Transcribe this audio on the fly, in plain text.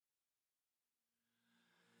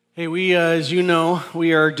Hey, as you know,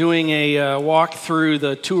 we are doing a walk through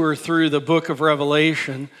the tour through the book of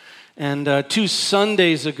Revelation. And 2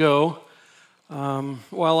 Sundays ago,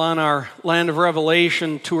 while on our Land of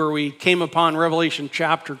Revelation tour, we came upon Revelation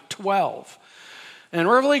chapter 12.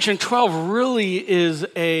 And Revelation 12 really is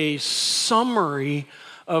a summary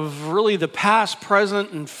of really the past,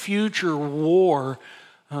 present, and future war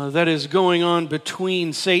that is going on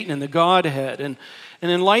between Satan and the Godhead. And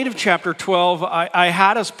in light of chapter 12, I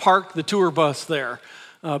had us park the tour bus there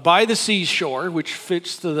by the seashore, which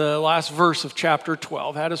fits to the last verse of chapter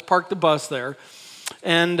 12. Had us park the bus there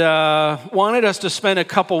and wanted us to spend a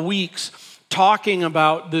couple weeks talking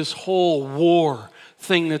about this whole war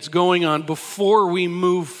thing that's going on before we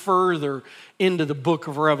move further into the book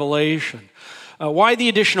of Revelation. Why the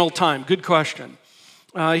additional time? Good question.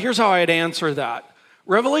 Here's how I'd answer that.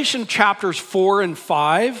 Revelation chapters 4 and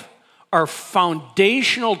 5 are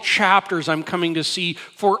foundational chapters I'm coming to see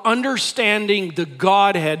for understanding the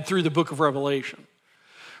Godhead through the book of Revelation.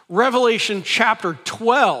 Revelation chapter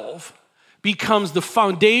 12 becomes the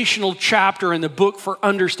foundational chapter in the book for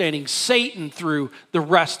understanding Satan through the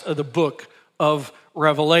rest of the book of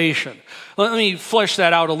Revelation. Let me flesh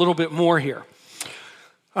that out a little bit more here.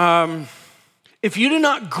 If you do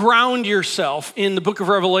not ground yourself in the book of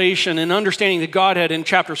Revelation and understanding the Godhead in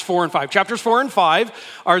chapters 4 and 5. Chapters 4 and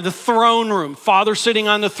 5 are the throne room. Father sitting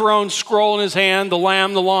on the throne, scroll in his hand, the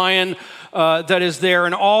lamb, the lion that is there,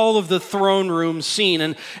 and all of the throne room scene.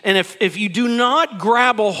 And if you do not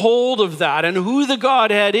grab a hold of that and who the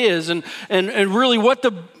Godhead is and really what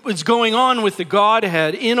is going on with the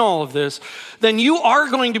Godhead in all of this, then you are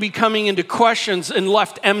going to be coming into questions and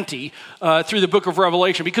left empty through the book of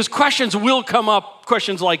Revelation, because questions will come up,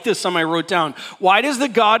 questions like this, some I wrote down. Why does the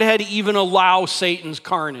Godhead even allow Satan's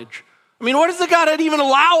carnage? I mean, what does the Godhead even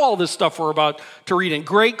allow all this stuff we're about to read in?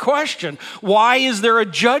 Great question. Why is there a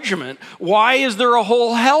judgment? Why is there a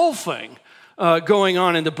whole hell thing going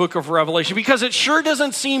on in the book of Revelation? Because it sure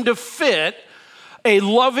doesn't seem to fit a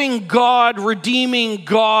loving God, redeeming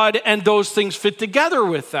God, and those things fit together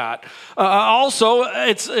with that. Also,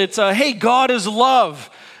 it's hey, God is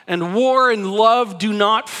love, and war and love do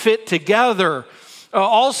not fit together.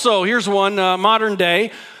 Also, here's one, modern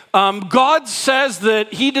day. God says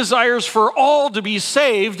that he desires for all to be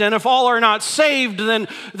saved, and if all are not saved,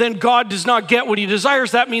 then God does not get what he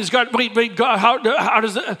desires. That means God, wait, God, how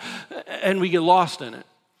does it? And we get lost in it.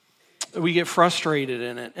 We get frustrated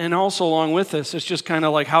in it. And also along with this, it's just kind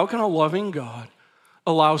of like, how can a loving God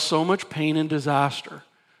allow so much pain and disaster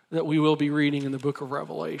that we will be reading in the book of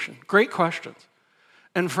Revelation? Great questions.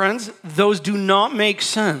 And friends, those do not make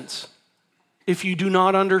sense if you do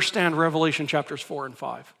not understand Revelation chapters 4 and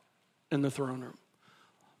 5 in the throne room.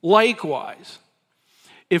 Likewise,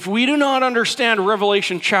 if we do not understand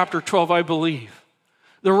Revelation chapter 12, I believe,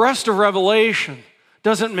 the rest of Revelation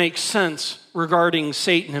doesn't make sense regarding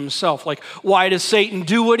Satan himself. Like, why does Satan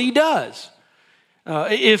do what he does?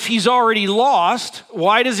 If he's already lost,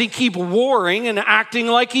 why does he keep warring and acting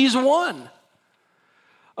like he's won?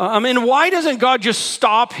 And why doesn't God just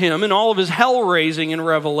stop him in all of his hell raising in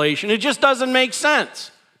Revelation? It just doesn't make sense.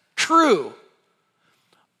 True.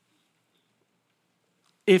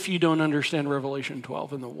 If you don't understand Revelation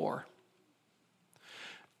 12 and the war.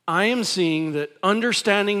 I am seeing that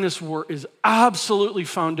understanding this war is absolutely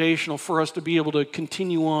foundational for us to be able to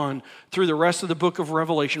continue on through the rest of the book of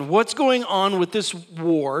Revelation. What's going on with this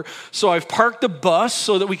war? So I've parked the bus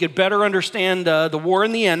so that we could better understand the war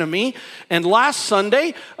and the enemy. And last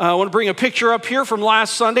Sunday, I want to bring a picture up here from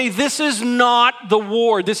last Sunday. This is not the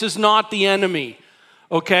war. This is not the enemy.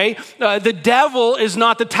 Okay, the devil is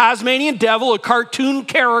not the Tasmanian devil, a cartoon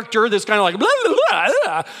character, this kind of like blah,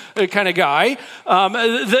 blah, blah, kind of guy.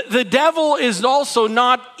 The devil is also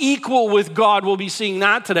not equal with God. We'll be seeing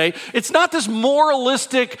that today. It's not this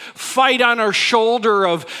moralistic fight on our shoulder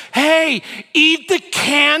of, hey, eat the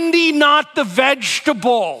candy, not the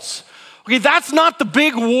vegetables. Okay, that's not the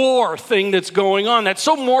big war thing that's going on. That's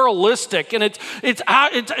so moralistic, and it's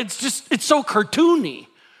so cartoony.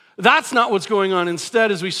 That's not what's going on.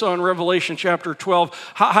 Instead, as we saw in Revelation chapter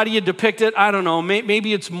 12, how do you depict it? I don't know.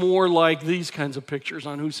 Maybe it's more like these kinds of pictures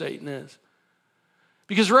on who Satan is.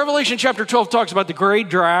 Because Revelation chapter 12 talks about the great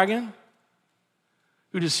dragon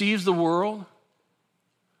who deceives the world,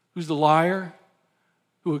 who's the liar,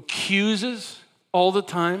 who accuses all the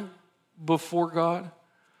time before God.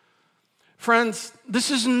 Friends,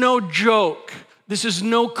 this is no joke. This is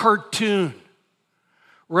no cartoon.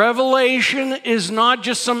 Revelation is not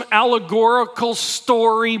just some allegorical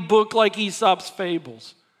story book like Aesop's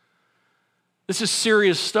Fables. This is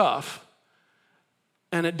serious stuff.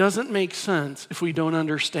 And it doesn't make sense if we don't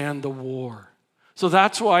understand the war. So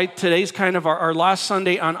that's why today's kind of our last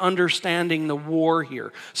Sunday on understanding the war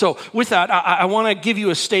here. So with that, I want to give you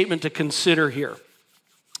a statement to consider here.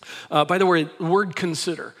 By the way, the word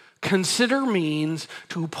consider. Consider means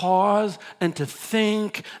to pause and to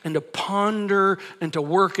think and to ponder and to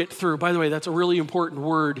work it through. By the way, that's a really important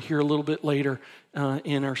word here a little bit later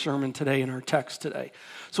in our sermon today, in our text today.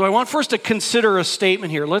 So I want first to consider a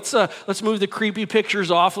statement here. Let's move the creepy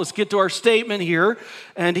pictures off. Let's get to our statement here.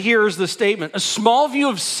 And here's the statement. A small view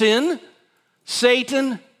of sin,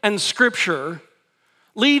 Satan, and Scripture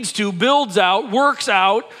builds out, works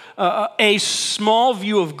out a small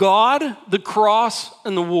view of God, the cross,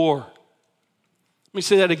 and the war. Let me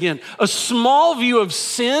say that again. A small view of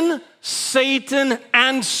sin, Satan,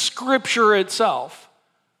 and Scripture itself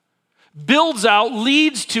builds out,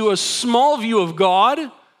 leads to a small view of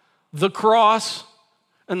God, the cross,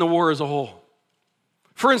 and the war as a whole.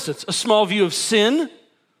 For instance, a small view of sin,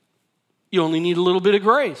 you only need a little bit of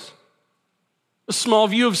grace. A small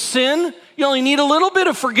view of sin, you only need a little bit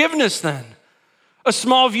of forgiveness then. A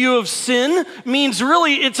small view of sin means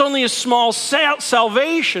really it's only a small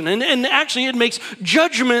salvation. And actually it makes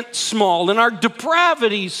judgment small and our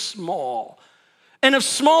depravity small. And if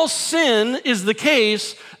small sin is the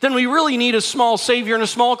case, then we really need a small Savior and a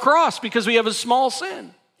small cross because we have a small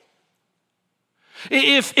sin.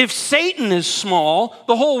 If Satan is small,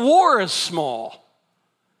 the whole war is small.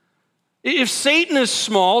 If Satan is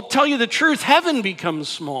small, tell you the truth, heaven becomes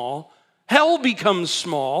small, hell becomes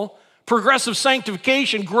small, progressive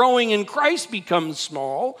sanctification, growing in Christ becomes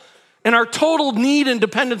small, and our total need and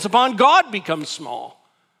dependence upon God becomes small.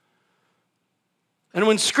 And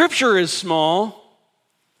when Scripture is small,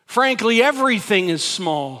 frankly, everything is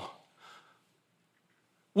small.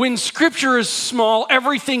 When Scripture is small,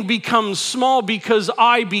 everything becomes small because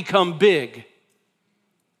I become big.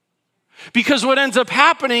 Because what ends up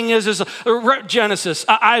happening is Genesis,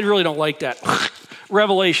 I really don't like that.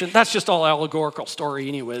 Revelation, that's just all allegorical story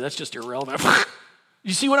anyway. That's just irrelevant.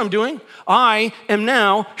 You see what I'm doing? I am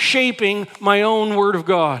now shaping my own word of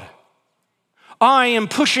God. I am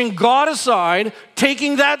pushing God aside,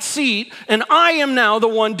 taking that seat, and I am now the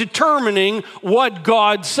one determining what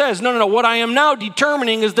God says. No. What I am now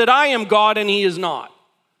determining is that I am God and He is not.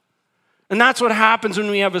 And that's what happens when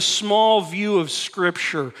we have a small view of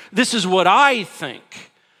Scripture. This is what I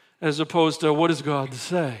think, as opposed to what does God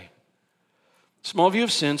say. Small view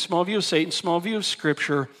of sin, small view of Satan, small view of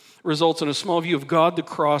Scripture results in a small view of God, the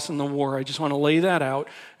cross, and the war. I just want to lay that out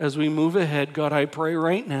as we move ahead. God, I pray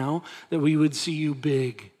right now that we would see you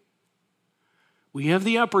big. We have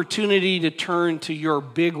the opportunity to turn to your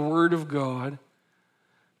big word of God,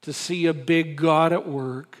 to see a big God at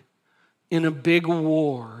work in a big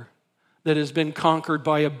war that has been conquered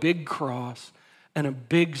by a big cross and a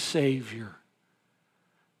big Savior.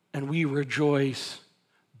 And we rejoice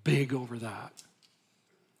big over that.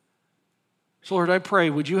 So Lord, I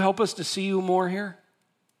pray, would you help us to see you more here?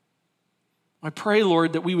 I pray,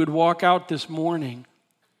 Lord, that we would walk out this morning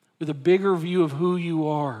with a bigger view of who you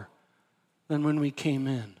are than when we came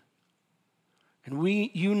in. And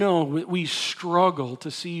we struggle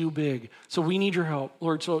to see you big. So we need your help,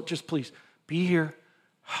 Lord. So just please be here.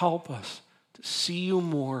 Help us to see you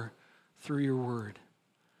more through your word.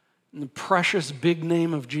 In the precious big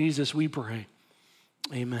name of Jesus, we pray.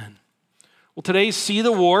 Amen. Well, today, see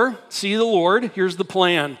the war, see the Lord. Here's the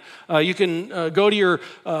plan. You can go to your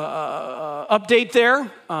update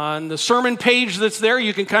there on the sermon page that's there.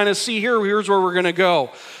 You can kind of see here's where we're going to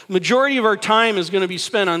go. Majority of our time is going to be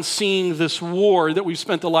spent on seeing this war that we've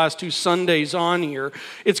spent the last 2 Sundays on here.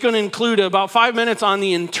 It's going to include about 5 minutes on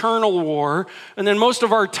the internal war, and then most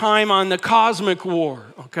of our time on the cosmic war,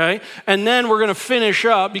 okay? And then we're going to finish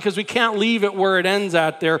up, because we can't leave it where it ends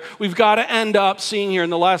at there. We've got to end up seeing here in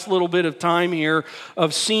the last little bit of time here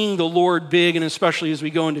of seeing the Lord big, and especially as we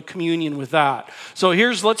go into communion with that. So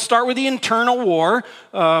let's start with the internal war.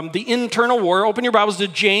 The internal war. Open your Bibles to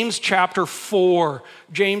James chapter 4.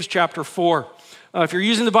 James chapter 4. If you're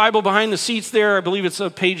using the Bible behind the seats there, I believe it's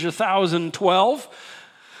page 1012.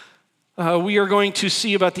 We are going to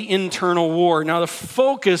see about the internal war. Now, the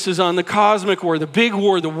focus is on the cosmic war, the big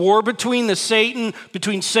war, the war between Satan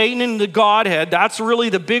and the Godhead. That's really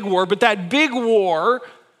the big war. But that big war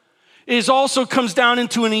also comes down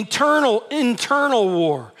into an internal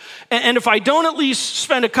war. And if I don't at least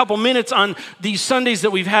spend a couple minutes on these Sundays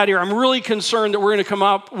that we've had here, I'm really concerned that we're going to come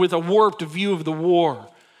up with a warped view of the war.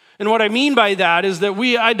 And what I mean by that is that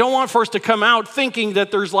I don't want for us to come out thinking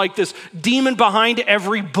that there's like this demon behind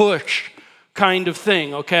every bush kind of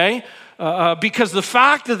thing, okay? Because the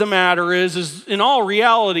fact of the matter is in all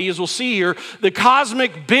reality, as we'll see here, the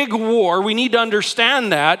cosmic big war, we need to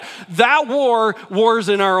understand that wars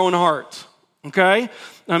in our own hearts, okay?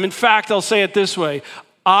 In fact, I'll say it this way.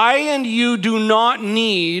 I and you do not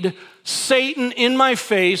need Satan in my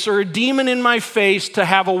face or a demon in my face to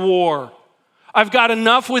have a war. I've got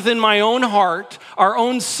enough within my own heart. Our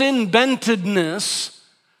own sin-bentedness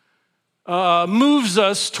moves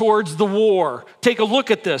us towards the war. Take a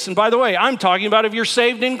look at this. And by the way, I'm talking about if you're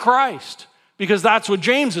saved in Christ, because that's what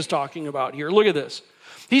James is talking about here. Look at this.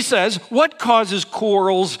 He says, what causes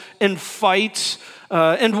quarrels and fights,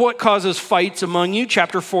 and what causes fights among you?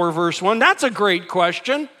 Chapter 4, verse 1. That's a great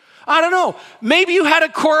question. I don't know. Maybe you had a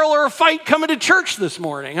quarrel or a fight coming to church this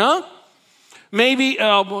morning, huh? Maybe,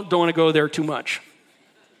 don't want to go there too much.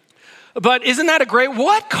 But isn't that a great,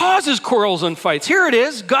 what causes quarrels and fights? Here it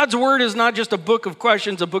is. God's word is not just a book of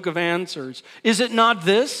questions, a book of answers. Is it not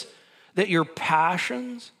this, that your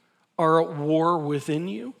passions are at war within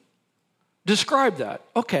you? Describe that.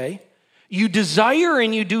 Okay. You desire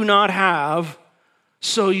and you do not have,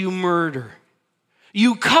 so you murder.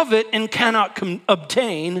 You covet and cannot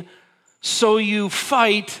obtain, so you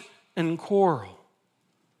fight and quarrel.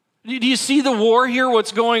 Do you see the war here,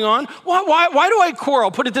 what's going on? Why do I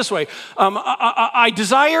quarrel? Put it this way. I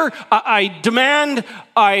desire, I demand,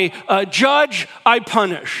 I judge, I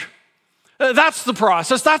punish. That's the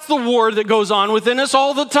process. That's the war that goes on within us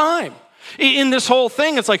all the time. In this whole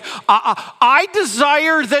thing, it's like, I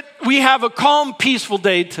desire that we have a calm, peaceful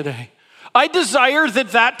day today. I desire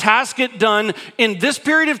that task get done in this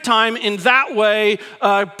period of time, in that way,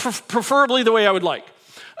 preferably the way I would like.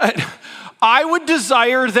 I would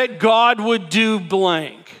desire that God would do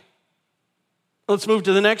blank. Let's move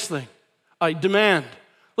to the next thing. I demand.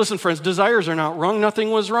 Listen, friends, desires are not wrong. Nothing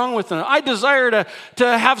was wrong with them. I desire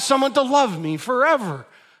to have someone to love me forever,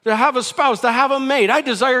 to have a spouse, to have a mate. I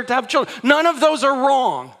desire to have children. None of those are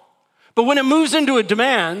wrong. But when it moves into a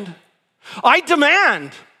demand, I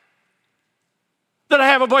demand that I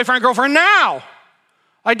have a boyfriend, girlfriend now.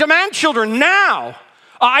 I demand children now.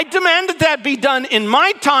 I demand that be done in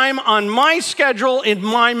my time, on my schedule, in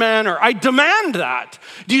my manner. I demand that.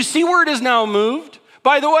 Do you see where it is now moved?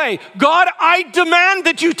 By the way, God, I demand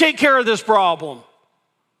that you take care of this problem.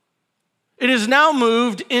 It is now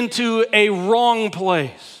moved into a wrong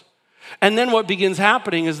place. And then what begins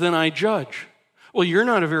happening is then I judge. Well, you're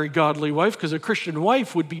not a very godly wife because a Christian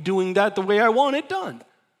wife would be doing that the way I want it done.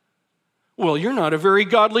 Well, you're not a very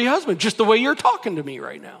godly husband, just the way you're talking to me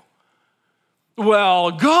right now.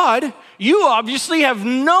 Well, God, you obviously have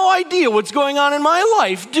no idea what's going on in my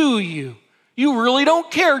life, do you? You really don't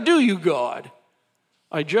care, do you, God?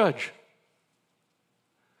 I judge.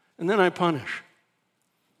 And then I punish.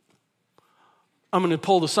 I'm going to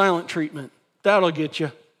pull the silent treatment. That'll get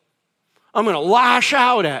you. I'm going to lash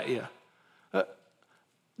out at you.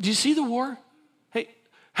 Do you see the war? Hey,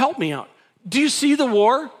 help me out. Do you see the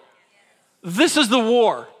war? This is the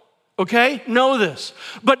war. Okay? Know this.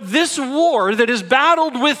 But this war that is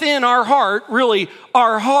battled within our heart, really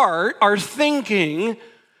our heart, our thinking,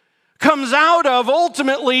 comes out of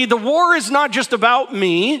ultimately the war is not just about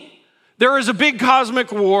me. There is a big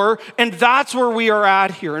cosmic war, and that's where we are at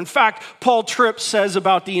here. In fact, Paul Tripp says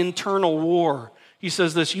about the internal war. He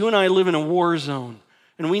says this, you and I live in a war zone,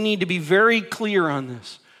 and we need to be very clear on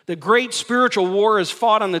this. The great spiritual war is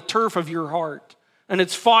fought on the turf of your heart. And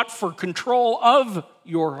it's fought for control of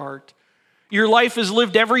your heart. Your life is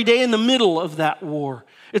lived every day in the middle of that war.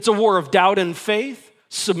 It's a war of doubt and faith,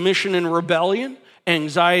 submission and rebellion,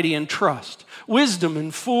 anxiety and trust, wisdom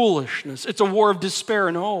and foolishness. It's a war of despair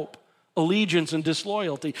and hope, allegiance and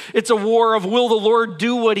disloyalty. It's a war of, will the Lord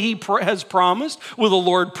do what he has promised? Will the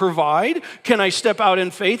Lord provide? Can I step out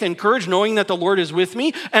in faith and courage, knowing that the Lord is with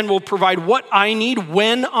me and will provide what I need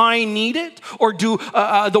when I need it? Or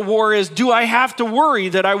the war is, do I have to worry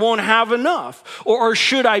that I won't have enough? Or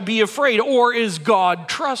should I be afraid? Or is God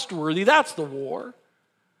trustworthy? That's the war.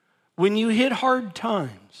 When you hit hard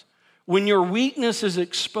times, when your weakness is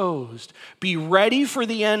exposed, be ready for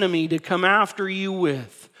the enemy to come after you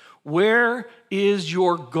with, where is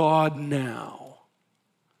your God now?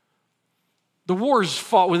 The war is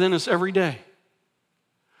fought within us every day.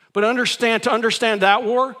 But to understand that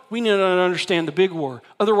war, we need to understand the big war.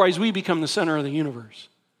 Otherwise, we become the center of the universe.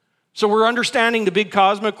 So we're understanding the big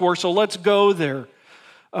cosmic war, so let's go there.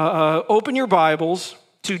 Open your Bibles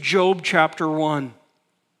to Job chapter 1.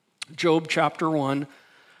 Job chapter 1.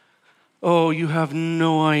 Oh, you have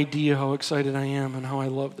no idea how excited I am and how I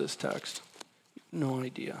love this text. No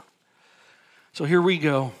idea. So here we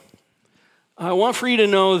go. I want for you to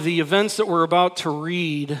know the events that we're about to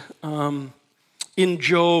read in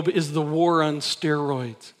Job is the war on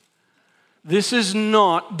steroids. This is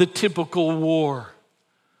not the typical war.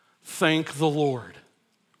 Thank the Lord.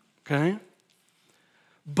 Okay?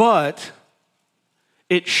 But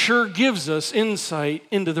it sure gives us insight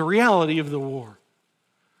into the reality of the war.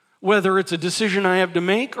 Whether it's a decision I have to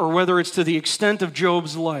make or whether it's to the extent of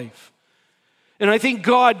Job's life. And I think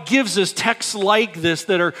God gives us texts like this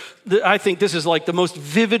I think this is like the most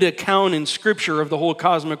vivid account in Scripture of the whole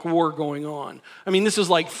cosmic war going on. I mean, this is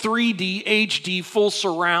like 3D, HD, full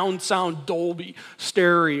surround sound, Dolby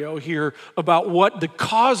stereo here about what the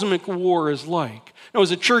cosmic war is like. Now,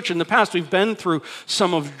 as a church in the past, we've been through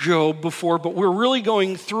some of Job before, but we're really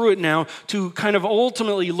going through it now to kind of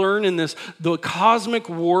ultimately learn in this, the cosmic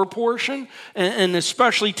war portion, and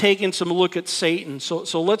especially taking some look at Satan.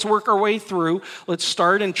 So let's work our way through. Let's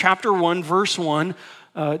start in chapter 1, verse 1,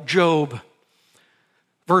 Job.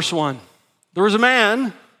 Verse 1. There was a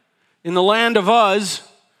man in the land of Uz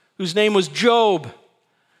whose name was Job.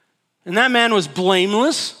 And that man was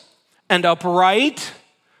blameless and upright,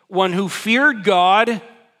 one who feared God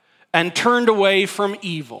and turned away from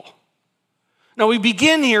evil. Now we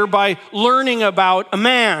begin here by learning about a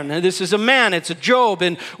man. This is a man, it's a Job,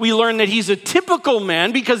 and we learn that he's a typical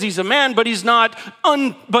man because he's a man, but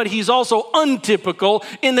he's also untypical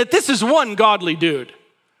in that this is one godly dude.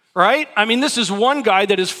 Right? I mean, this is one guy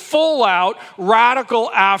that is full out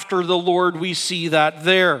radical after the Lord. We see that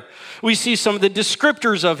there. We see some of the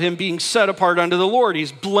descriptors of him being set apart unto the Lord.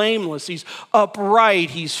 He's blameless. He's upright.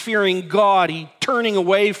 He's fearing God. He's turning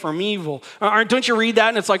away from evil. Don't you read that?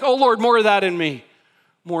 And it's like, oh, Lord, more of that in me.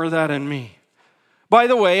 More of that in me. By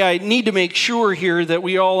the way, I need to make sure here that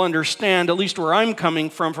we all understand, at least where I'm coming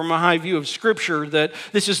from a high view of Scripture, that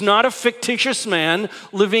this is not a fictitious man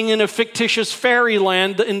living in a fictitious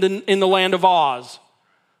fairyland in the land of Oz.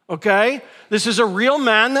 Okay? This is a real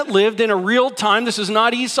man that lived in a real time. This is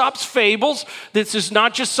not Aesop's fables. This is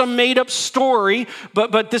not just some made-up story,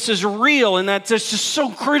 but this is real, and that's just so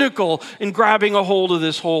critical in grabbing a hold of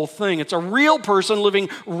this whole thing. It's a real person living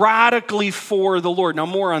radically for the Lord. Now,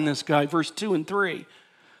 more on this guy, verse 2 and 3.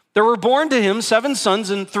 There were born to him 7 sons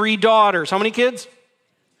and 3 daughters. How many kids?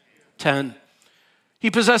 10.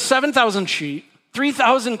 He possessed 7,000 sheep,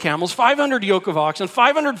 3,000 camels, 500 yoke of oxen,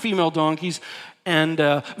 500 female donkeys,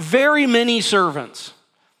 and very many servants,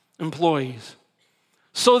 employees.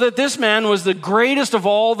 So that this man was the greatest of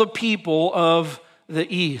all the people of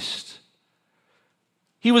the East.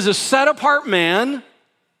 He was a set-apart man,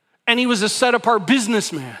 and he was a set-apart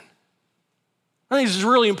businessman. I think this is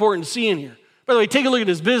really important to see in here. By the way, take a look at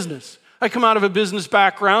his business. I come out of a business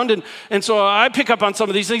background, and so I pick up on some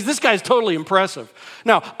of these things. This guy's totally impressive.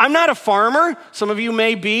 Now, I'm not a farmer. Some of you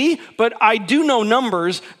may be, but I do know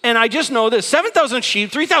numbers, and I just know this. 7,000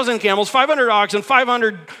 sheep, 3,000 camels, 500 oxen,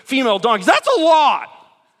 500 female donkeys. That's a lot.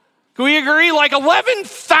 Can we agree? Like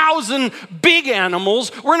 11,000 big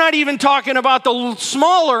animals. We're not even talking about the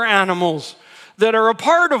smaller animals that are a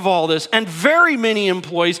part of all this, and very many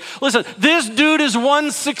employees. Listen, this dude is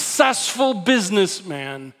one successful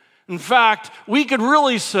businessman. In fact, we could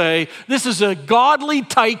really say this is a godly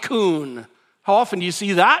tycoon. How often do you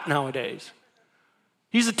see that nowadays?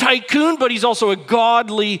 He's a tycoon, but he's also a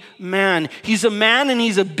godly man. He's a man and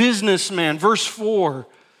he's a businessman. Verse 4.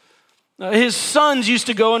 His sons used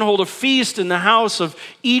to go and hold a feast in the house of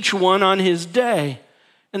each one on his day.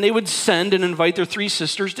 And they would send and invite their 3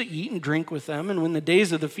 sisters to eat and drink with them. And when the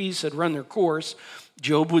days of the feast had run their course,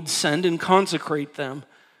 Job would send and consecrate them.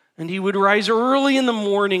 And he would rise early in the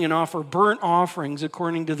morning and offer burnt offerings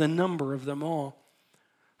according to the number of them all.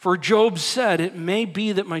 For Job said, "It may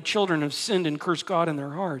be that my children have sinned and cursed God in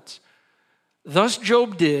their hearts." Thus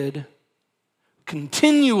Job did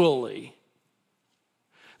continually.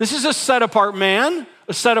 This is a set-apart man,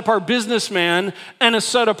 a set-apart businessman, and a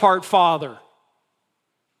set-apart father.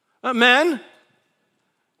 Men,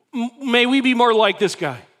 may we be more like this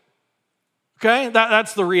guy. Okay?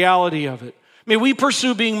 That's the reality of it. May we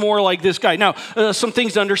pursue being more like this guy. Now, some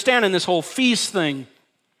things to understand in this whole feast thing.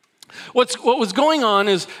 What was going on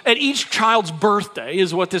is at each child's birthday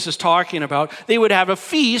is what this is talking about. They would have a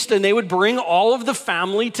feast and they would bring all of the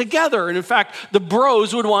family together. And in fact, the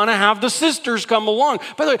bros would want to have the sisters come along.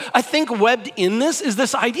 By the way, I think webbed in this is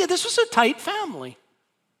this idea this was a tight family.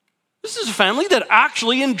 This is a family that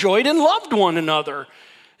actually enjoyed and loved one another.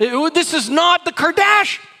 This is not the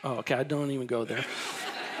Kardashians. Oh, okay, I don't even go there.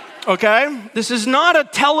 Okay? This is not a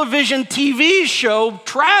television TV show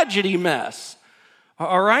tragedy mess.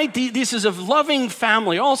 All right? This is a loving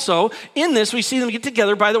family. Also, in this, we see them get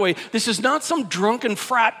together. By the way, this is not some drunken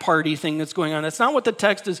frat party thing that's going on. That's not what the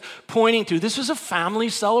text is pointing to. This is a family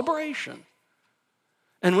celebration.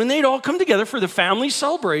 And when they'd all come together for the family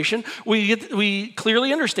celebration, we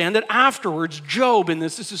clearly understand that afterwards, Job in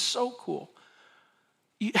this is so cool.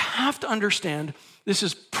 You have to understand, this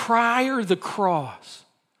is prior the cross.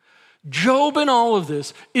 Job in all of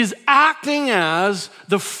this is acting as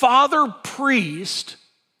the father priest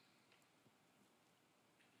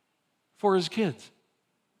for his kids.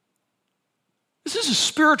 This is a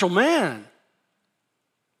spiritual man.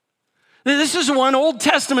 This is one Old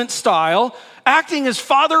Testament style, acting as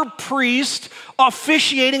father priest,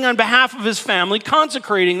 officiating on behalf of his family,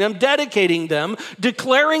 consecrating them, dedicating them,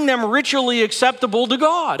 declaring them ritually acceptable to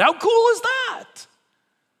God. How cool is that?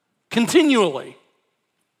 Continually.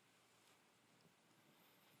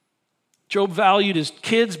 Job valued his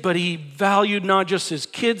kids, but he valued not just his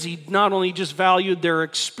kids. He not only just valued their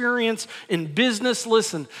experience in business,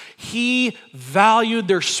 listen, he valued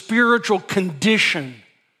their spiritual condition.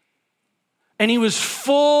 And he was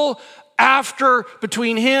full after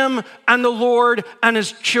between him and the Lord and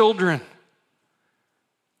his children.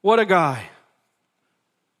 What a guy.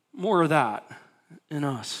 More of that in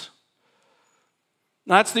us.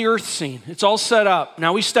 That's the earth scene. It's all set up.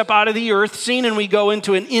 Now we step out of the earth scene and we go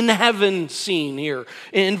into an in-heaven scene here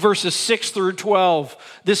in verses 6 through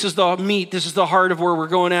 12. This is the meat. This is the heart of where we're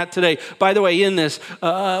going at today. By the way, in this,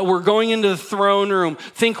 we're going into the throne room.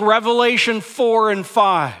 Think Revelation 4 and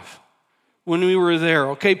 5. When we were there,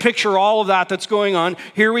 okay? Picture all of that that's going on.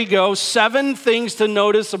 Here we go. 7 things to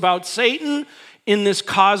notice about Satan in this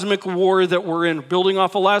cosmic war that we're in. Building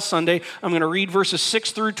off of last Sunday, I'm going to read verses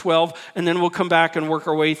 6 through 12, and then we'll come back and work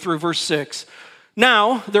our way through verse 6.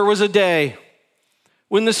 Now, there was a day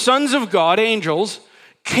when the sons of God, angels,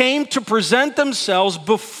 came to present themselves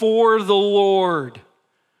before the Lord.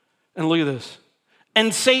 And look at this.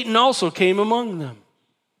 And Satan also came among them.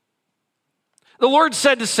 The Lord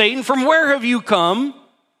said to Satan, "From where have you come?"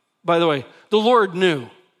 By the way, the Lord knew,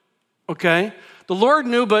 okay? The Lord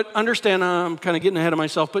knew, but understand, I'm kind of getting ahead of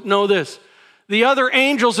myself, but know this. The other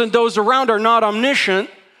angels and those around are not omniscient.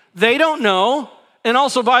 They don't know. And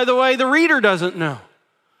also, by the way, the reader doesn't know.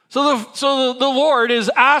 So the Lord is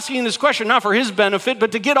asking this question, not for his benefit,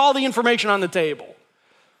 but to get all the information on the table.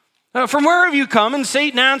 From where have you come? And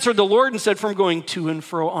Satan answered the Lord and said, from going to and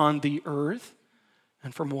fro on the earth,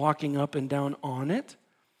 and from walking up and down on it.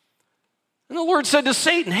 And the Lord said to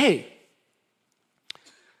Satan, hey,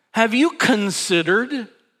 have you considered,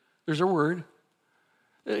 there's a word,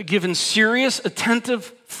 given serious, attentive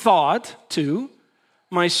thought to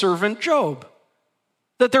my servant Job,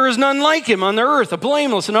 that there is none like him on the earth, a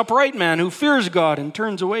blameless and upright man who fears God and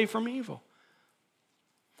turns away from evil?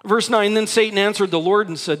 Verse 9, then Satan answered the Lord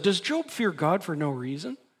and said, does Job fear God for no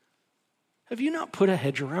reason? Have you not put a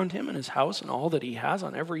hedge around him and his house and all that he has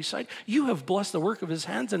on every side? You have blessed the work of his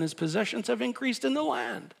hands, and his possessions have increased in the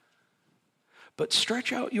land. But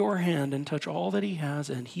stretch out your hand and touch all that he has,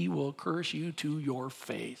 and he will curse you to your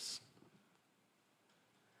face.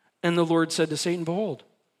 And the Lord said to Satan, behold,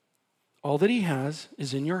 all that he has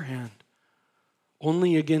is in your hand.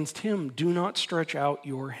 Only against him do not stretch out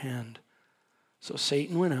your hand. So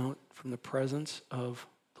Satan went out from the presence of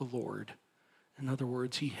the Lord. In other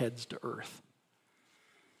words, he heads to earth.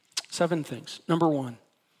 7 things. Number 1,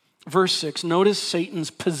 verse 6, notice Satan's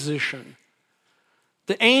position.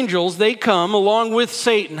 The angels, they come along with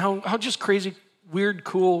Satan. How just crazy, weird,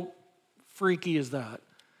 cool, freaky is that?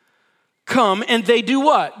 Come and they do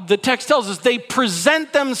what? The text tells us they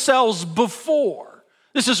present themselves before.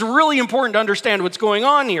 This is really important to understand what's going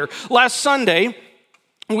on here. Last Sunday,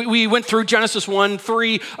 we went through Genesis 1,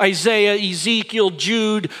 3, Isaiah, Ezekiel,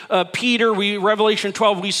 Jude, Peter, Revelation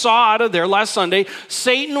 12. We saw out of there last Sunday,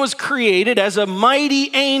 Satan was created as a mighty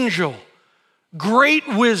angel. Great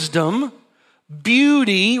wisdom,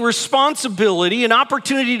 beauty, responsibility, an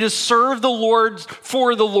opportunity to serve the Lord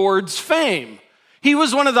for the Lord's fame. He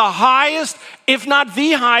was one of the highest, if not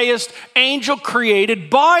the highest, angel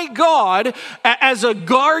created by God as a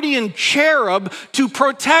guardian cherub to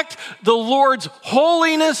protect the Lord's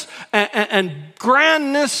holiness and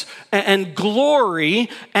grandness and glory.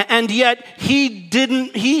 And yet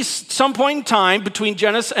some point in time between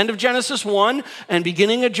end of Genesis 1 and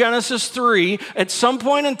beginning of Genesis 3, at some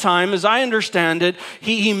point in time, as I understand it,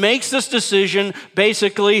 he makes this decision,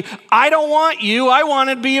 basically, I don't want you, I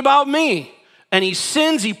want it to be about me. And he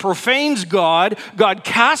sins, he profanes God. God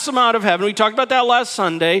casts him out of heaven. We talked about that last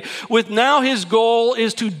Sunday. With now his goal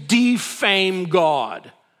is to defame God.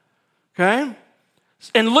 Okay?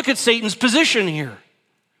 And look at Satan's position here.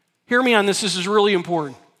 Hear me on this. This is really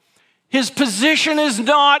important. His position is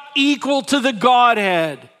not equal to the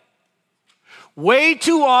Godhead. Way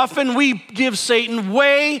too often we give Satan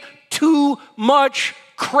way too much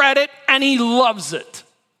credit, and he loves it.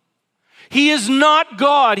 He is not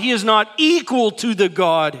God. He is not equal to the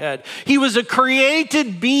Godhead. He was a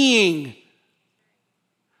created being.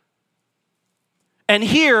 And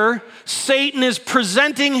here, Satan is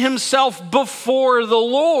presenting himself before the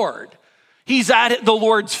Lord. He's at the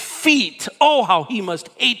Lord's feet. Oh, how he must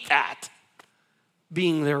hate that,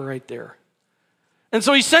 being there right there. And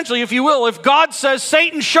so essentially, if you will, if God says,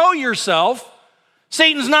 Satan, show yourself,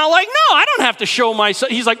 Satan's not like, no, I don't have to show myself.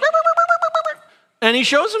 He's like, and he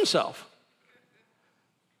shows himself.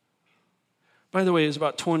 By the way, it was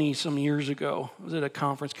about 20 some years ago. I was at a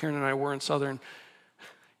conference. Karen and I were in southern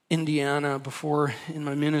Indiana before in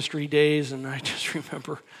my ministry days, and I just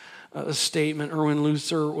remember a statement. Erwin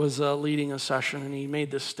Lutzer was leading a session, and he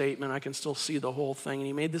made this statement. I can still see the whole thing. And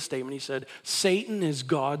he made this statement. He said, Satan is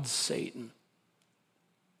God's Satan.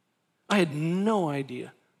 I had no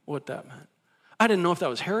idea what that meant. I didn't know if that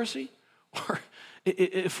was heresy or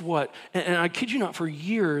if what. And I kid you not, for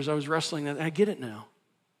years I was wrestling that. I get it now.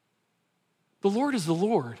 The Lord is the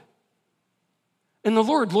Lord. And the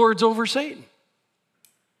Lord lords over Satan.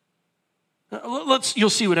 You'll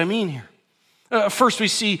see what I mean here. First we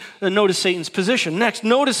see, notice Satan's position. Next,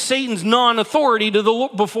 notice Satan's non-authority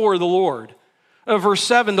before the Lord. Verse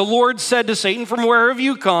 7, the Lord said to Satan, from where have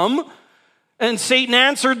you come? And Satan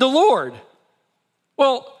answered the Lord.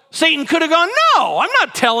 Well, Satan could have gone, no, I'm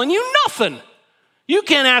not telling you nothing. You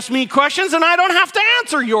can't ask me questions and I don't have to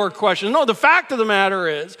answer your questions. No, the fact of the matter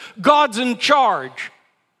is, God's in charge.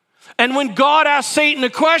 And when God asks Satan a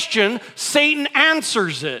question, Satan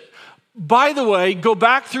answers it. By the way, go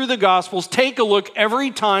back through the Gospels, take a look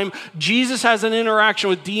every time Jesus has an interaction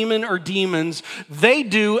with demon or demons, they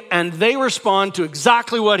do and they respond to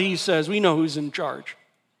exactly what he says. We know who's in charge.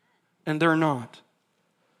 And they're not.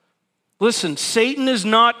 Listen, Satan is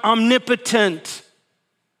not omnipotent.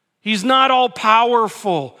 He's not all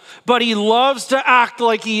powerful, but he loves to act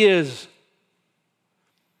like he is.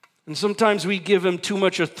 And sometimes we give him too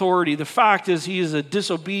much authority. The fact is, he is a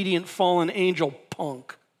disobedient, fallen angel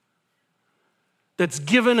punk that's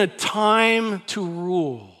given a time to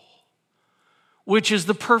rule, which is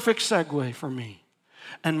the perfect segue for me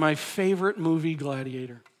and my favorite movie,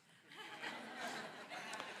 Gladiator.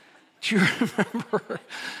 Do you remember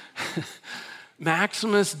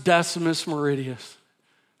Maximus Decimus Meridius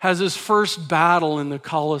has his first battle in the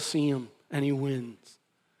Colosseum and he wins.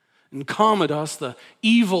 And Commodus, the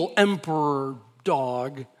evil emperor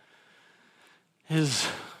dog, is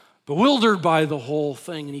bewildered by the whole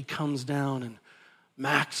thing and he comes down and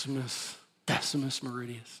Maximus Decimus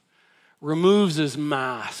Meridius removes his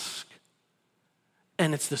mask.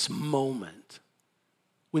 And it's this moment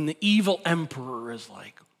when the evil emperor is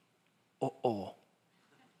like, uh-oh.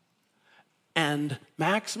 And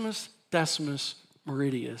Maximus Decimus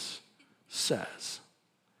Meridius says,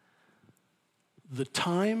 the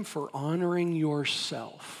time for honoring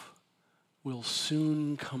yourself will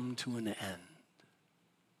soon come to an end.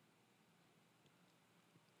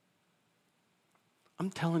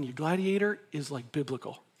 I'm telling you, Gladiator is like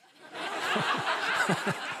biblical.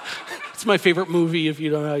 It's my favorite movie if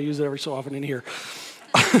you don't know, I use it every so often in here.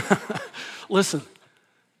 Listen.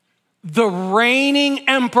 The reigning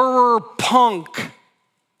emperor punk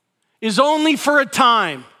is only for a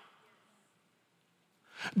time,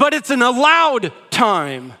 but it's an allowed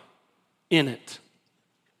time in it.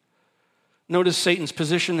 Notice Satan's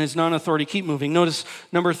position, his non-authority. Keep moving. Notice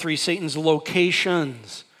number 3, Satan's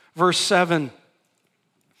locations. Verse 7.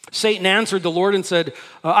 Satan answered the Lord and said,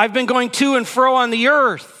 I've been going to and fro on the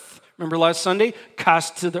earth. Remember last Sunday?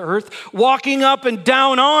 Cast to the earth. Walking up and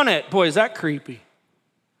down on it. Boy, is that creepy.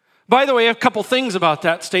 By the way, a couple things about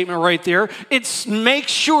that statement right there. It makes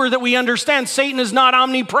sure that we understand Satan is not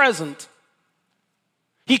omnipresent.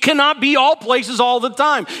 He cannot be all places all the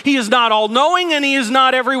time. He is not all-knowing and he is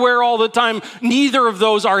not everywhere all the time. Neither of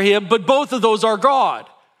those are him, but both of those are God.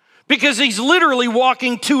 Because he's literally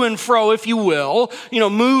walking to and fro, if you will,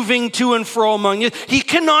 moving to and fro among you. He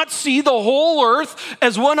cannot see the whole earth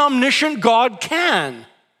as one omniscient God can.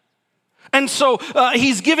 And so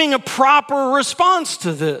he's giving a proper response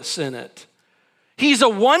to this in it. He's a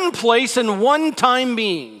one place and one time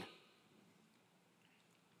being.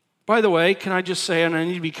 By the way, can I just say, and I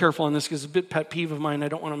need to be careful on this because it's a bit pet peeve of mine. I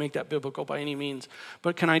don't want to make that biblical by any means.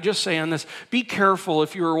 But can I just say on this, be careful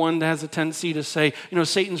if you're one that has a tendency to say,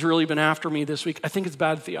 Satan's really been after me this week. I think it's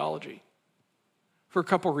bad theology. For a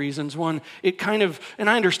couple reasons. One, it kind of, and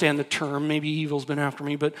I understand the term, maybe evil's been after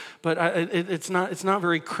me, but it's not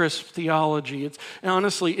very crisp theology.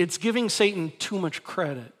 Honestly, it's giving Satan too much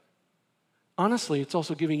credit. Honestly, it's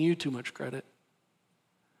also giving you too much credit.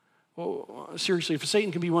 Well, seriously, if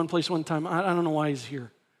Satan can be one place one time, I don't know why he's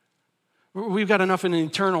here. We've got enough in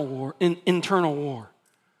internal war.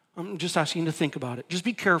 I'm just asking you to think about it. Just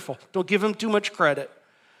be careful. Don't give him too much credit.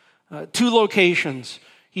 2 locations.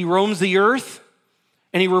 He roams the earth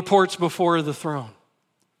and he reports before the throne.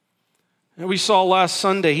 And we saw last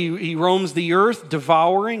Sunday, he roams the earth,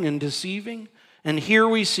 devouring and deceiving. And here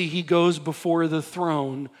we see he goes before the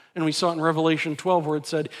throne. And we saw it in Revelation 12 where it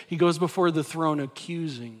said he goes before the throne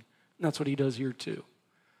accusing. And that's what he does here too.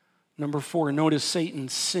 Number 4, notice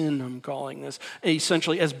Satan's sin, I'm calling this,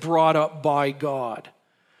 essentially as brought up by God.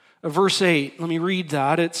 Verse 8, let me read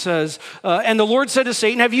that. It says, and the Lord said to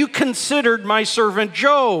Satan, have you considered my servant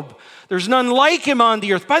Job? There's none like him on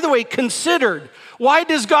the earth. By the way, considered. Why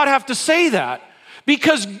does God have to say that?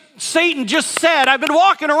 Because Satan just said, I've been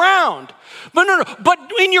walking around. But no.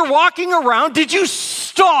 But in your walking around, did you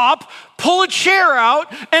stop, pull a chair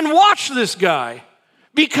out, and watch this guy?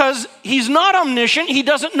 Because he's not omniscient. He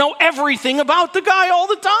doesn't know everything about the guy all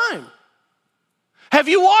the time. Have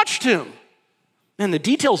you watched him? And the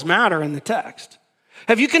details matter in the text.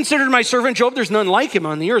 Have you considered my servant Job? There's none like him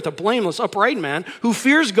on the earth, a blameless, upright man who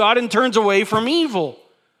fears God and turns away from evil.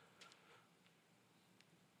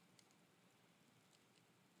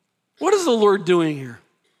 What is the Lord doing here?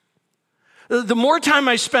 The more time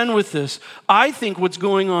I spend with this, I think what's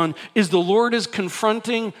going on is the Lord is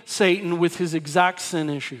confronting Satan with his exact sin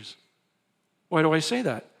issues. Why do I say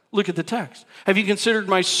that? Look at the text. Have you considered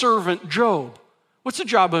my servant Job? What's the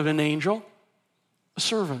job of an angel? A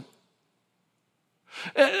servant.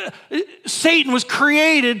 Satan was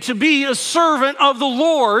created to be a servant of the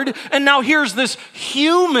Lord, and now here's this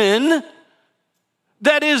human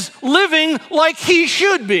that is living like he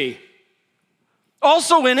should be.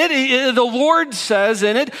 Also in it, the Lord says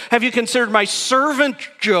in it, have you considered my servant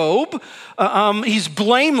Job? He's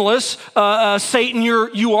blameless. Satan,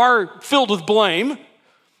 you are filled with blame.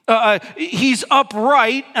 He's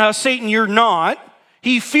upright. Satan, you're not.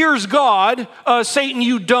 He fears God. Satan,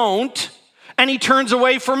 you don't. And he turns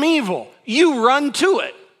away from evil. You run to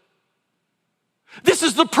it. This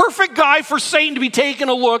is the perfect guy for Satan to be taking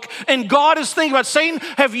a look, and God is thinking about, Satan,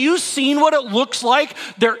 have you seen what it looks like?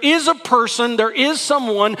 There is a person, there is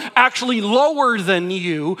someone actually lower than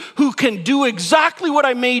you who can do exactly what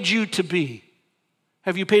I made you to be.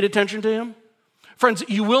 Have you paid attention to him? Friends,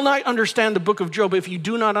 you will not understand the book of Job if you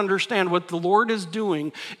do not understand what the Lord is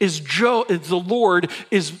doing. The Lord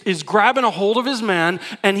is grabbing a hold of his man,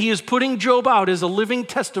 and he is putting Job out as a living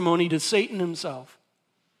testimony to Satan himself.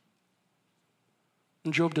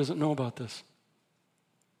 And Job doesn't know about this.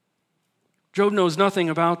 Job knows nothing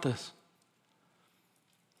about this.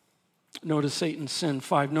 Notice Satan's sin.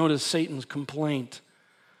 5, notice Satan's complaint.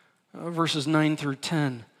 Verses 9 through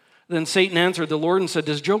 10. Then Satan answered the Lord and said,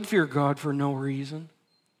 does Job fear God for no reason?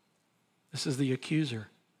 This is the accuser.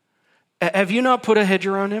 Have you not put a hedge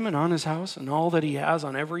around him and on his house and all that he has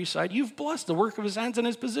on every side? You've blessed the work of his hands, and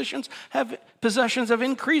his possessions have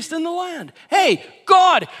increased in the land. Hey,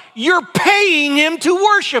 God, you're paying him to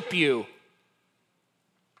worship you.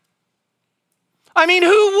 I mean,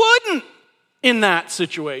 who wouldn't in that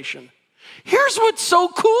situation? Here's what's so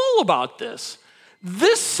cool about this.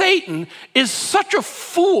 This Satan is such a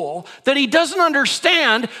fool that he doesn't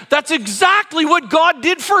understand that's exactly what God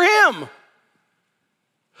did for him.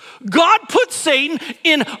 God put Satan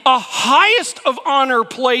in a highest of honor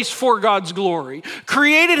place for God's glory,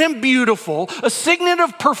 created him beautiful, a signet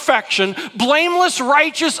of perfection, blameless,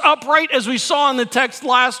 righteous, upright, as we saw in the text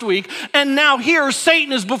last week. And now here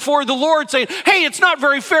Satan is before the Lord saying, hey, it's not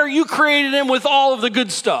very fair. You created him with all of the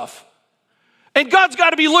good stuff. And God's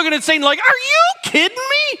got to be looking at Satan like, are you kidding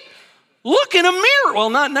me? Look in a mirror.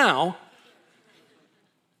 Well, not now.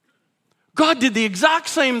 God did the exact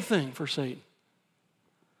same thing for Satan.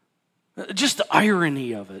 Just the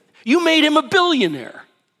irony of it. You made him a billionaire.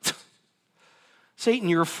 Satan,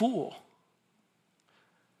 you're a fool.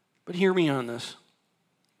 But hear me on this.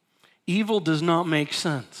 Evil does not make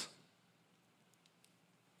sense.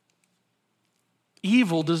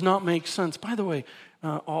 Evil does not make sense. By the way,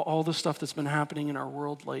 all the stuff that's been happening in our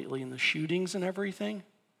world lately and the shootings and everything,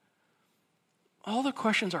 all the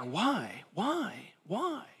questions are why? Why?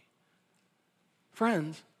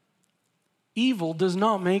 Friends, evil does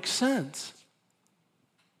not make sense.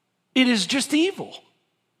 It is just evil.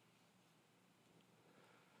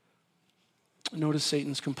 Notice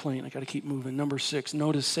Satan's complaint. I got to keep moving. Number 6,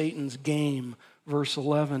 notice Satan's game. Verse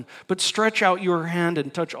 11. But stretch out your hand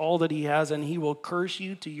and touch all that he has, and he will curse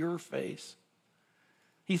you to your face.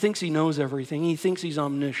 He thinks he knows everything. He thinks he's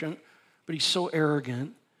omniscient, but he's so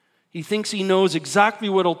arrogant. He thinks he knows exactly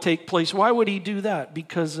what will take place. Why would he do that?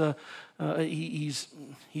 Because he's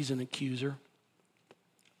an accuser.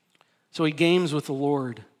 So he games with the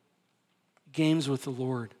Lord. games with the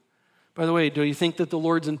Lord. By the way, do you think that the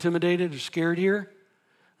Lord's intimidated or scared here?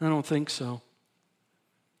 I don't think so.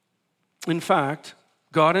 In fact,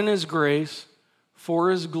 God in His grace,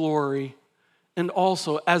 for His glory, and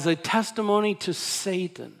also as a testimony to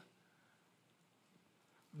Satan,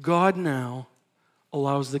 God now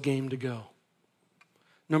allows the game to go.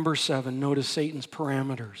 Number 7, notice Satan's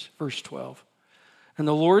parameters. Verse 12. And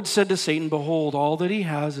the Lord said to Satan, behold, all that he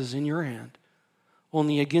has is in your hand.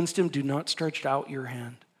 Only against him do not stretch out your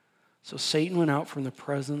hand. So Satan went out from the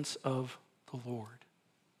presence of the Lord.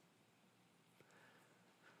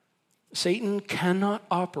 Satan cannot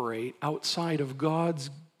operate outside of God's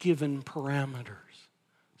given parameters.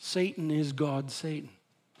 Satan is God's Satan.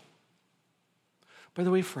 By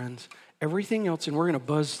the way, friends, everything else, and we're going to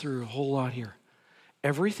buzz through a whole lot here,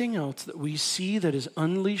 everything else that we see that is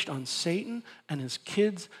unleashed on Satan and his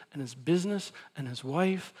kids and his business and his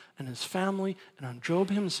wife and his family and on Job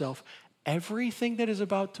himself, everything that is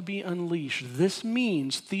about to be unleashed, this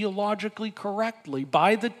means theologically correctly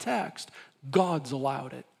by the text, God's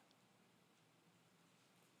allowed it.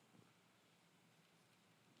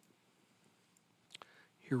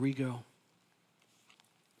 Here we go.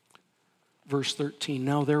 Verse 13,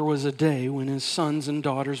 now there was a day when his sons and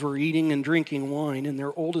daughters were eating and drinking wine in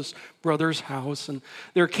their oldest brother's house, and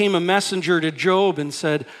there came a messenger to Job and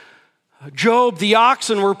said, Job, the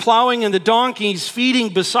oxen were plowing and the donkeys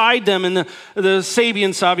feeding beside them, and the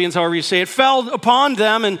Sabians, however you say it, fell upon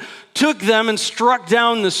them and took them and struck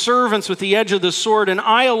down the servants with the edge of the sword, and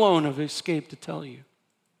I alone have escaped to tell you.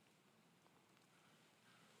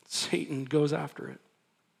 Satan goes after it.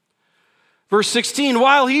 Verse 16,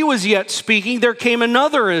 while he was yet speaking, there came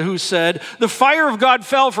another who said, the fire of God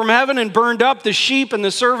fell from heaven and burned up the sheep and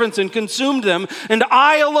the servants and consumed them, and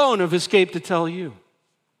I alone have escaped to tell you.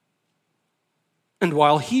 And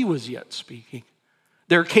while he was yet speaking,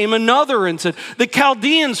 there came another and said, the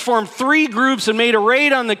Chaldeans formed 3 groups and made a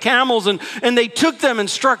raid on the camels, and they took them and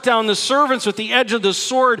struck down the servants with the edge of the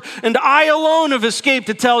sword, and I alone have escaped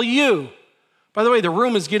to tell you. By the way, the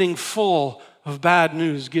room is getting full of bad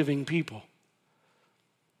news giving people.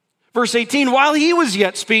 Verse 18, while he was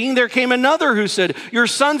yet speaking, there came another who said, your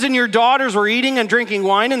sons and your daughters were eating and drinking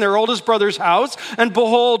wine in their oldest brother's house, and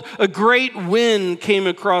behold, a great wind came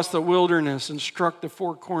across the wilderness and struck the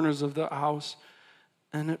 4 corners of the house,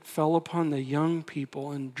 and it fell upon the young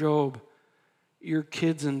people, and Job, your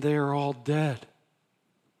kids and they are all dead.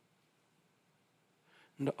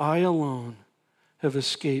 And I alone have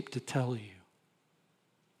escaped to tell you.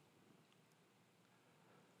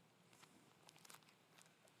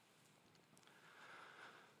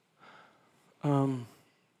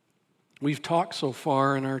 We've talked so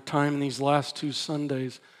far in our time in these last 2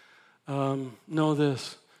 Sundays. Know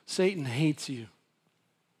this, Satan hates you.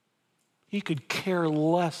 He could care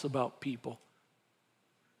less about people.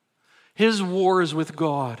 His war is with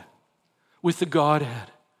God, with the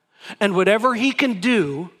Godhead. And whatever he can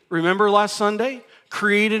do, remember last Sunday?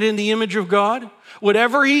 Created in the image of God.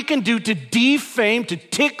 Whatever he can do to defame, to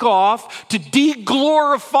tick off, to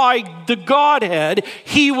de-glorify the Godhead,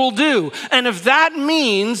 he will do. And if that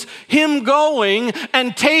means him going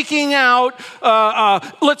and taking out,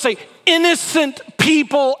 let's say, innocent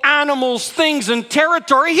people, animals, things, and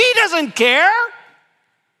territory, he doesn't care.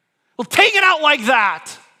 Well, take it out like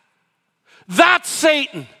that. That's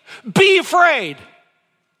Satan. Be afraid.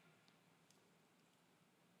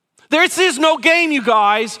 This is no game, you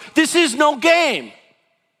guys. This is no game.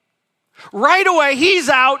 Right away, he's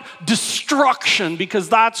out destruction because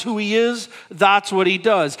that's who he is. That's what he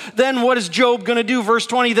does. Then what is Job going to do? Verse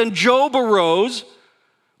 20, then Job arose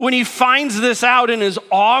when he finds this out in his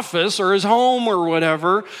office or his home or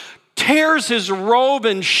whatever, tears his robe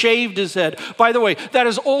and shaved his head. By the way, that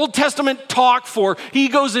is Old Testament talk for he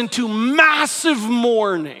goes into massive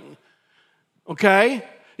mourning. Okay?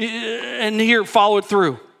 And here, follow it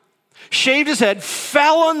through. Shaved his head,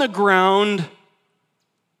 fell on the ground,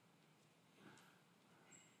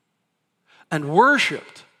 and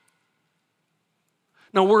worshiped.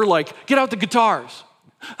 Now we're like, get out the guitars.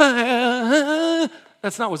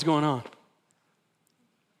 That's not what's going on.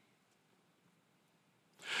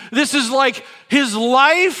 This is like his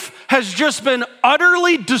life has just been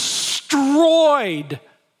utterly destroyed.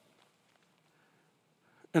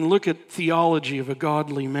 And look at theology of a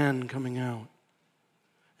godly man coming out.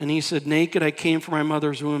 And he said, naked I came from my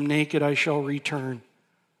mother's womb, naked I shall return.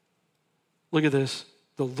 Look at this.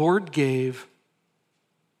 The Lord gave.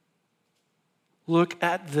 Look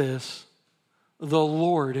at this. The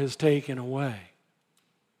Lord has taken away.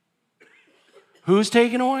 Who's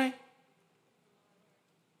taken away?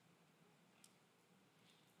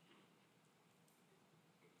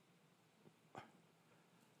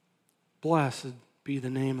 Blessed be the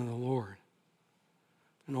name of the Lord.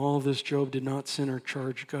 And all of this, Job did not sin or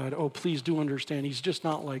charge God. Oh, please do understand, he's just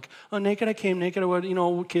not like, oh, naked I came, naked I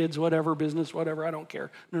went, kids, whatever, business, whatever, I don't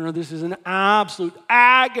care. No, this is an absolute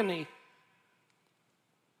agony.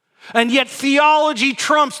 And yet theology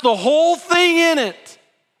trumps the whole thing in it.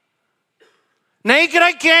 Naked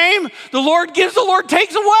I came, the Lord gives, the Lord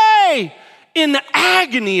takes away, in the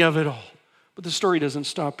agony of it all. But the story doesn't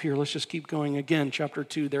stop here. Let's just keep going again. Chapter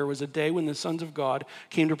 2, there was a day when the sons of God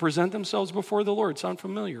came to present themselves before the Lord. Sound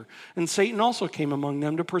familiar? And Satan also came among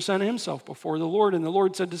them to present himself before the Lord. And the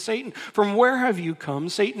Lord said to Satan, from where have you come?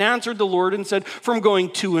 Satan answered the Lord and said, from going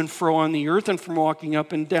to and fro on the earth and from walking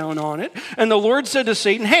up and down on it. And the Lord said to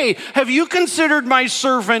Satan, hey, have you considered my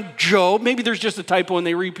servant Job? Maybe there's just a typo and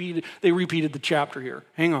they repeated the chapter here.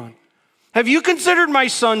 Hang on. Have you considered my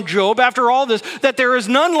son Job, after all this, that there is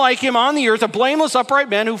none like him on the earth, a blameless, upright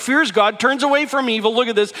man who fears God, turns away from evil? Look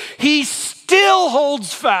at this. He still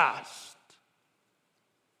holds fast.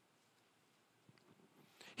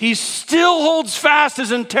 He still holds fast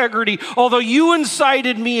his integrity, although you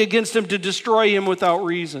incited me against him to destroy him without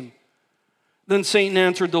reason. Then Satan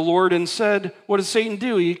answered the Lord and said, what does Satan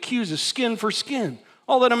do? He accuses skin for skin.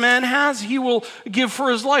 All that a man has, he will give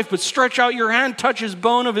for his life. But stretch out your hand, touch his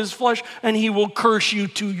bone of his flesh, and he will curse you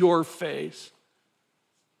to your face.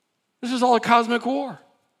 This is all a cosmic war.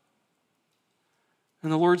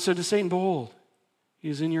 And the Lord said to Satan, behold, he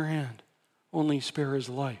is in your hand. Only spare his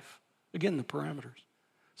life. Again, the parameters.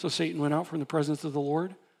 So Satan went out from the presence of the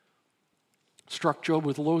Lord, struck Job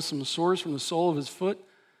with loathsome sores from the sole of his foot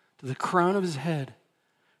to the crown of his head.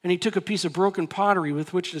 And he took a piece of broken pottery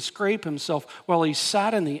with which to scrape himself while he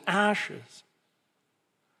sat in the ashes.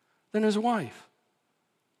 Then his wife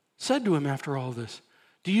said to him after all this,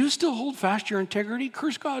 do you still hold fast your integrity?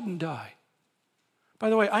 Curse God and die. By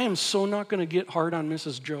the way, I am so not going to get hard on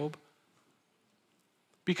Mrs. Job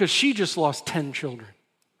because she just lost 10 children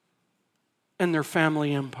and their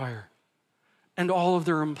family empire and all of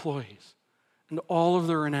their employees and all of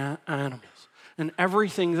their animals. And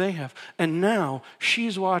everything they have. And now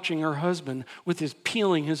she's watching her husband with his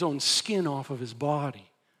peeling his own skin off of his body.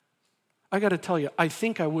 I got to tell you, I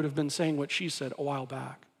think I would have been saying what she said a while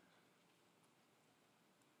back.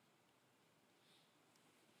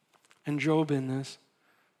 And Job in this,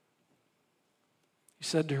 he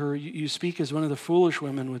said to her, you speak as one of the foolish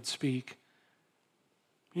women would speak.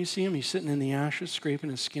 You see him, he's sitting in the ashes, scraping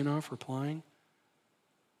his skin off, replying.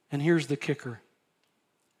 And here's the kicker.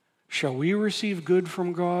 Shall we receive good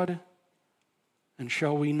from God, and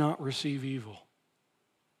shall we not receive evil?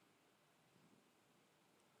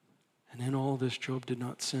 And in all this, Job did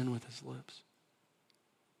not sin with his lips.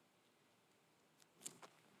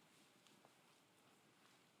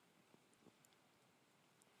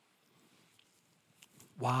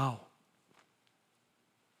 Wow.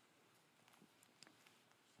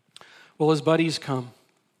 Well, his buddies come,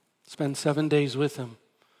 spend 7 days with him,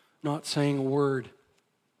 not saying a word.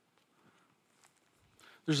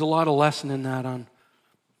 There's a lot of lesson in that on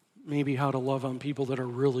maybe how to love on people that are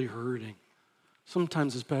really hurting.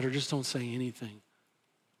 Sometimes it's better, just don't say anything.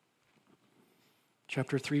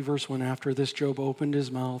 Chapter 3, verse 1, after this, Job opened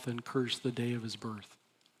his mouth and cursed the day of his birth.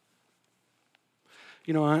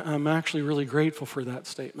 I'm actually really grateful for that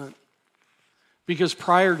statement. Because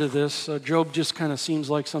prior to this, Job just kind of seems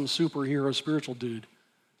like some superhero spiritual dude.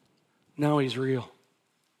 Now he's real.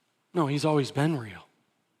 No, he's always been real.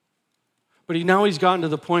 But now he's gotten to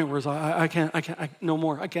the point where I can't, no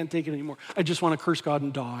more. I can't take it anymore. I just want to curse God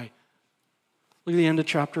and die. Look at the end of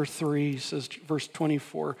chapter 3, says verse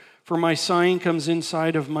 24. For my sighing comes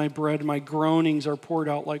inside of my bread, my groanings are poured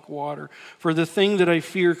out like water. For the thing that I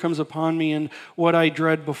fear comes upon me, and what I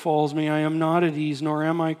dread befalls me. I am not at ease, nor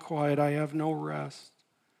am I quiet. I have no rest.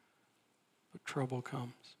 But trouble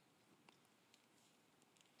comes.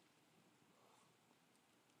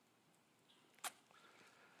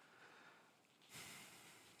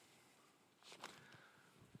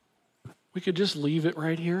 We could just leave it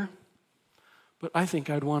right here, but I think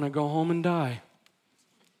I'd want to go home and die.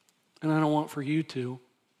 And I don't want for you to.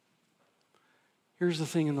 Here's the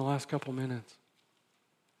thing in the last couple minutes.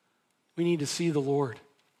 We need to see the Lord.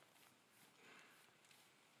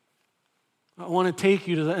 I want to take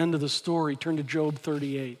you to the end of the story. Turn to Job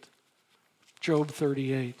 38. Job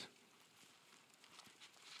 38.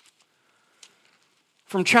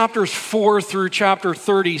 From chapters 4 through chapter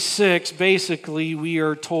 36, basically, we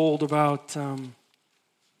are told about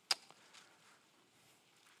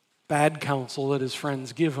bad counsel that his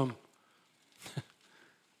friends give him.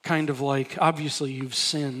 Kind of like, obviously you've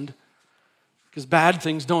sinned, because bad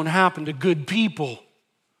things don't happen to good people.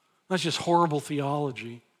 That's just horrible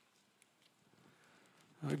theology.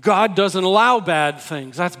 God doesn't allow bad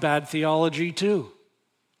things. That's bad theology too.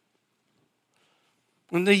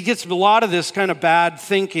 And he gets a lot of this kind of bad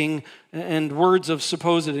thinking and words of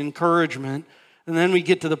supposed encouragement. And then we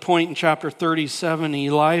get to the point in chapter 37,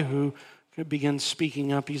 Elihu begins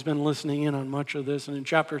speaking up. He's been listening in on much of this. And in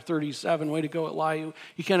chapter 37, way to go, Elihu,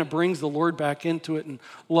 he kind of brings the Lord back into it and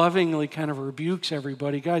lovingly kind of rebukes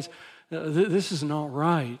everybody. Guys, this is not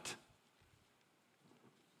right.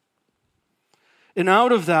 And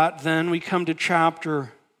out of that, then, we come to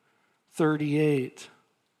chapter 38.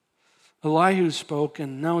 Elihu spoke,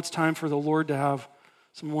 and now it's time for the Lord to have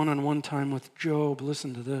some one-on-one time with Job.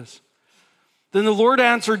 Listen to this. Then the Lord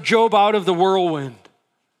answered Job out of the whirlwind.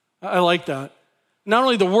 I like that. Not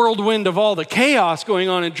only the whirlwind of all the chaos going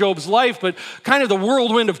on in Job's life, but kind of the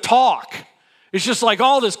whirlwind of talk. It's just like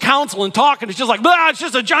all this counsel and talk, and it's just like, blah, it's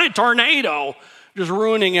just a giant tornado, just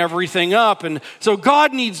ruining everything up. And so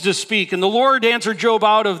God needs to speak. And the Lord answered Job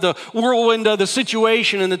out of the whirlwind of the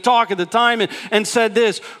situation and the talk at the time and said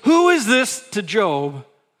this, who is this to Job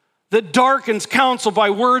that darkens counsel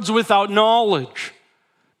by words without knowledge?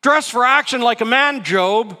 Dress for action like a man,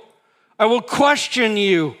 Job. I will question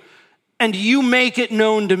you, and you make it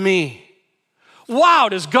known to me. Wow,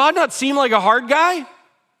 does God not seem like a hard guy?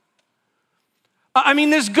 I mean,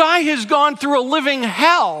 this guy has gone through a living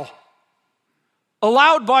hell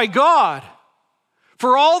allowed by God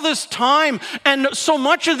for all this time, and so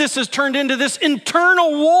much of this has turned into this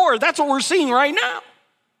internal war. That's what we're seeing right now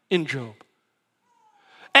in Job.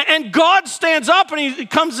 And God stands up and he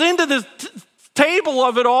comes into the table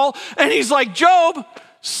of it all, and he's like, Job,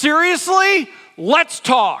 seriously? Let's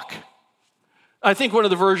talk. I think one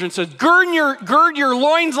of the versions says, gird your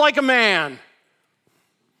loins like a man.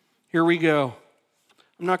 Here we go.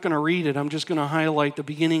 I'm not going to read it. I'm just going to highlight the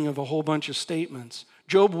beginning of a whole bunch of statements.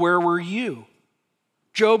 Job, where were you?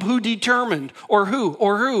 Job, who determined? Or who?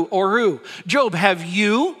 Or who? Or who? Job, have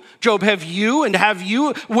you? Job, have you? And have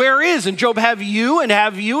you? Where is? And Job, have you? And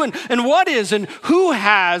have you? And what is? And who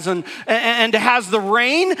has? And has the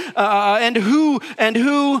rain? And who?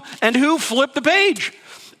 Flip the page.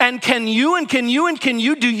 And can you? And can you? And can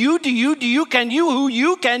you? Do you? Do you? Do you? Can you? Who?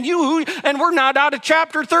 You? Can you? Who? And we're not out of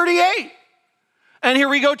chapter 38. And here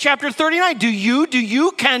we go, chapter 39. Do you? Do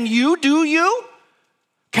you? Can you? Do you?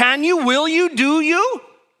 Can you? Will you? Do you?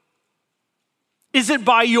 Is it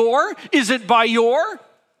by your? Is it by your?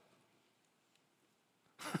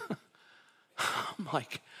 I'm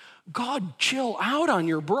like, God, chill out on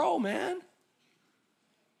your bro, man.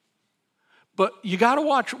 But you got to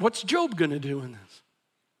watch, what's Job going to do in this?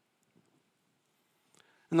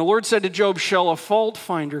 And the Lord said to Job, shall a fault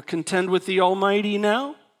finder contend with the Almighty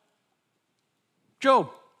now?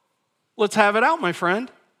 Job, let's have it out, my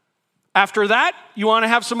friend. After that, you want to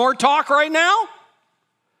have some more talk right now?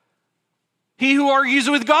 He who argues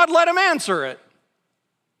with God, let him answer it.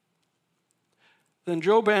 Then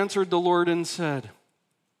Job answered the Lord and said,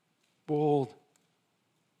 behold,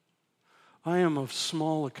 I am of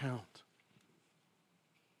small account.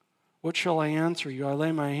 What shall I answer you? I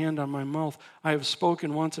lay my hand on my mouth. I have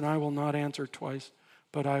spoken once and I will not answer twice,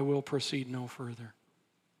 but I will proceed no further.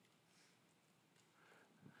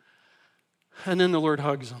 And then the Lord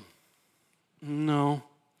hugs him. No.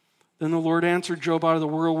 Then the Lord answered Job out of the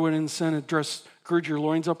whirlwind and said, gird your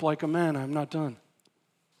loins up like a man. I'm not done.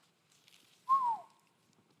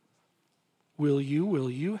 Will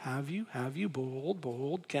you, have you,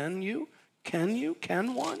 behold, can you,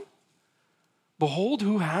 can one? Behold,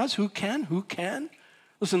 who has, who can?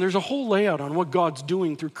 Listen, there's a whole layout on what God's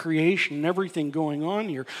doing through creation and everything going on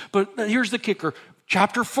here. But here's the kicker.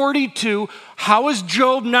 Chapter 42, how does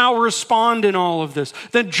Job now respond in all of this?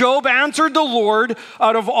 Then Job answered the Lord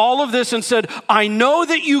out of all of this and said, I know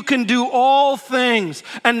that you can do all things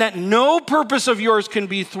and that no purpose of yours can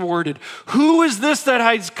be thwarted. Who is this that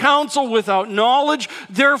has counsel without knowledge?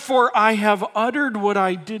 Therefore, I have uttered what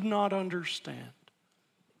I did not understand.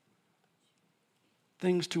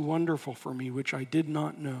 Things too wonderful for me, which I did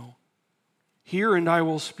not know. Hear and I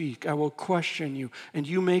will speak. I will question you, and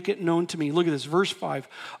you make it known to me. Look at this, verse 5.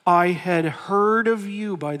 I had heard of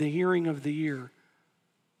you by the hearing of the ear,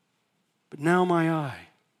 but now my eye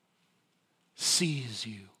sees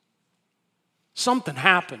you. Something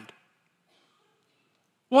happened.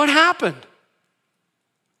 What happened?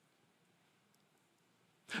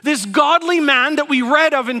 This godly man that we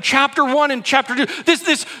read of in chapter 1 and chapter 2,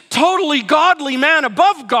 this totally godly man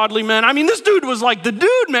above godly man. I mean, this dude was like the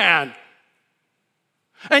dude, man.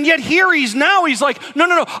 And yet here he's like,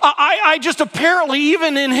 no. I just apparently,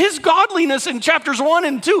 even in his godliness in chapters 1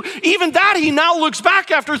 and 2, even that he now looks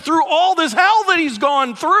back after through all this hell that he's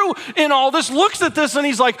gone through in all this, looks at this and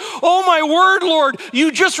he's like, oh my word, Lord,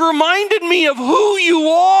 you just reminded me of who you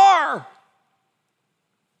are.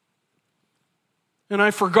 And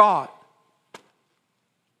I forgot.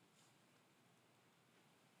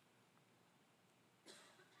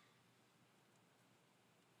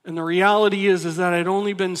 And the reality is that I'd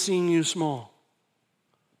only been seeing you small.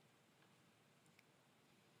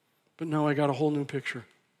 But now I got a whole new picture.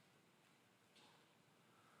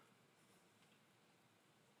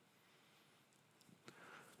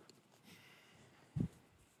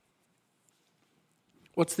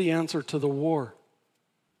 What's the answer to the war?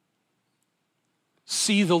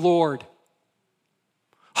 See the Lord.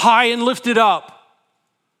 High and lifted up.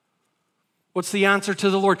 What's the answer to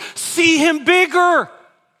the Lord? See him bigger.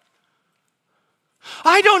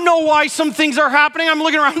 I don't know why some things are happening. I'm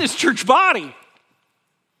looking around this church body,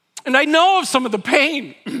 and I know of some of the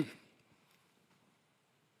pain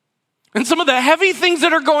and some of the heavy things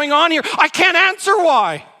that are going on here. I can't answer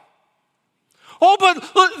why. Oh,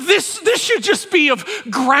 but look, this should just be of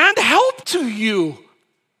grand help to you.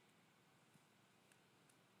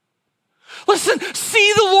 Listen,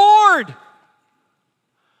 see the Lord.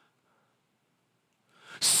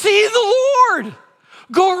 See the Lord.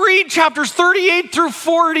 Go read chapters 38 through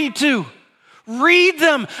 42. Read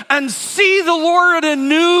them and see the Lord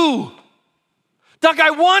anew. Doug,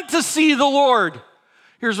 I want to see the Lord.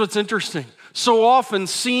 Here's what's interesting. So often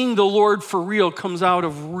seeing the Lord for real comes out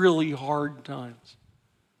of really hard times.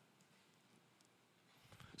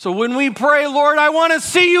 So when we pray, Lord, I want to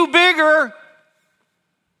see you bigger,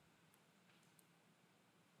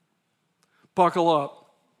 buckle up.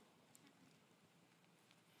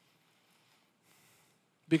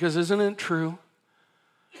 Because isn't it true?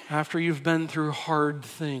 After you've been through hard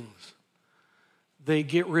things, they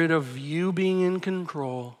get rid of you being in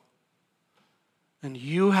control and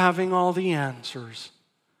you having all the answers.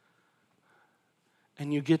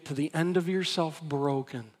 And you get to the end of yourself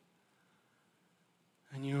broken.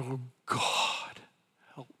 And you go, God,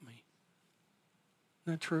 help me.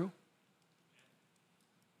 Isn't that true?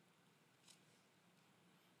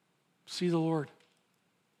 See the Lord.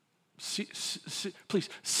 Please,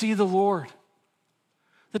 see the Lord.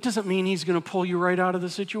 That doesn't mean he's going to pull you right out of the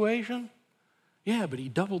situation. Yeah, but he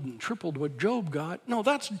doubled and tripled what Job got. No,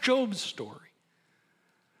 that's Job's story.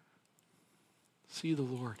 See the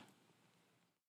Lord.